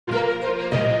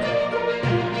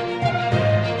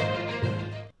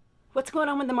What's going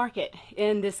on with the market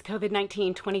in this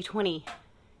COVID-19 2020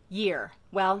 year?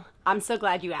 Well, I'm so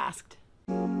glad you asked.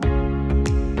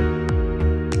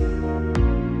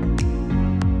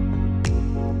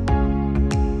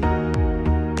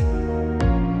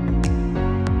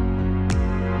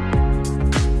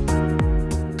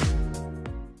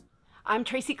 I'm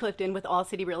Tracey Clifton with All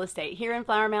City Real Estate here in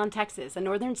Flower Mound, Texas, a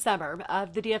northern suburb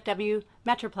of the DFW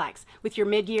Metroplex, with your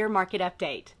mid-year market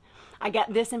update. I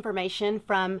got this information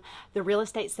from the Real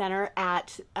Estate Center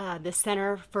at the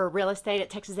Center for Real Estate at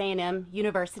Texas A&M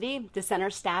University. The center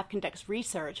staff conducts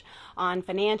research on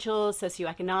financial,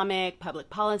 socioeconomic, public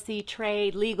policy,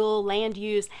 trade, legal, land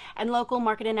use, and local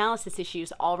market analysis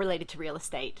issues, all related to real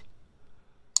estate.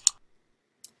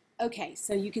 Okay,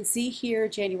 so you can see here,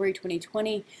 January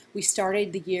 2020, we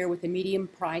started the year with a median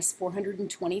price,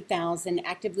 $420,000.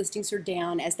 Active listings are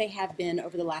down, as they have been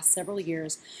over the last several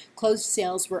years. Closed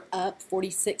sales were up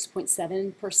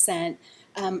 46.7%.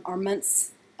 Our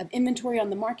months of inventory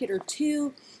on the market are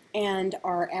 2, and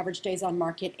our average days on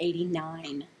market,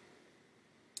 89.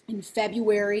 In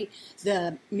February,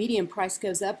 the median price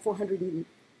goes up to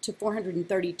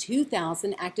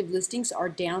 432,000. Active listings are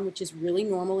down, which is really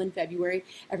normal in February.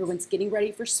 Everyone's getting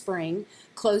ready for spring.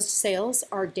 Closed sales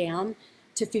are down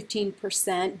to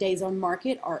 15%. Days on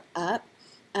market are up,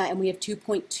 and we have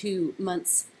 2.2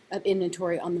 months of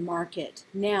inventory on the market.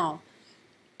 Now,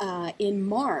 in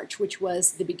March, which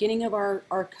was the beginning of our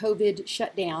COVID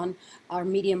shutdown, our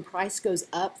median price goes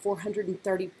up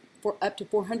up to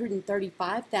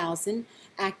 435,000.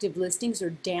 Active listings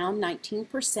are down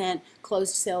 19%.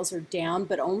 Closed sales are down,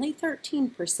 but only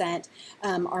 13%.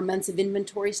 Our months of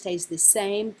inventory stays the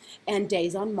same, and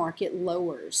days on market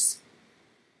lowers.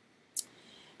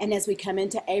 And as we come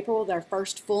into April, our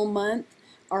first full month,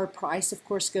 our price, of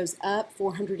course, goes up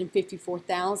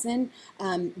 454,000.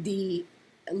 The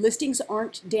listings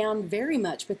aren't down very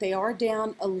much, but they are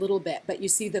down a little bit. But you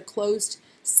see the closed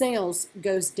sales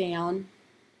goes down.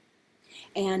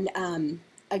 And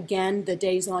again, the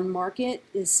days on market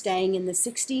is staying in the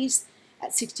 60s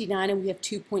at 69, and we have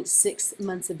 2.6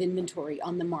 months of inventory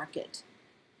on the market.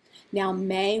 Now,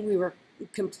 May, we were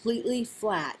completely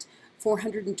flat.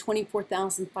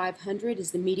 424,500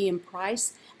 is the median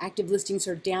price. Active listings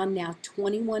are down now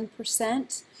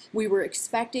 21%. We were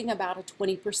expecting about a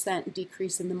 20%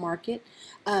 decrease in the market.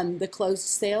 The closed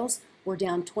sales were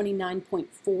down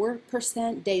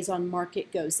 29.4%. Days on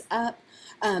market goes up.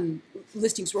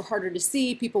 Listings were harder to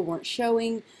see. People weren't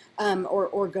showing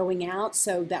or going out,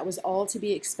 so that was all to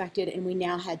be expected, and we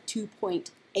now had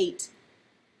 2.8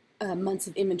 months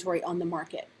of inventory on the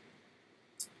market.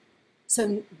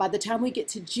 So by the time we get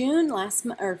to June,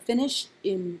 finish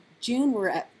in June, we're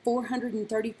at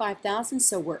 435,000,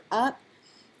 so we're up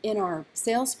in our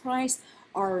sales price.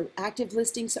 Our active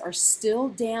listings are still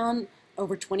down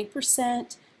over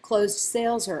 20%. Closed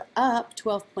sales are up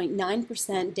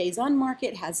 12.9%. Days on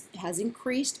market has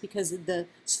increased because of the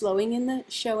slowing in the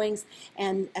showings,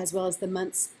 and as well as the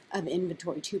months of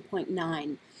inventory,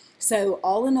 2.9. So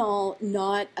all in all,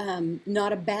 not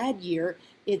a bad year.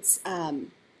 It's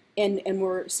and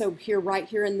we're right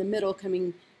here in the middle,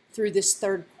 coming through this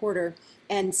third quarter,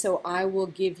 and so I will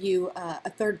give you a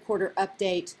third quarter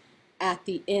update at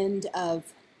the end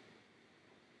of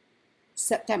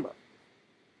September.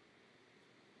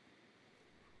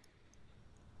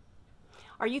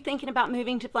 Are you thinking about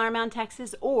moving to Flower Mound,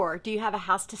 Texas, or do you have a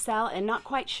house to sell and not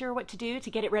quite sure what to do to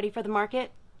get it ready for the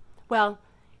market? Well,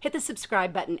 hit the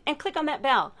subscribe button and click on that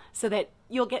bell so that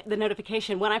you'll get the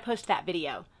notification when I post that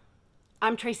video.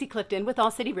 I'm Tracey Clifton with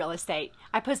All City Real Estate.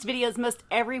 I post videos most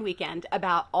every weekend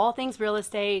about all things real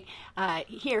estate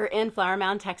here in Flower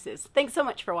Mound, Texas. Thanks so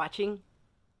much for watching.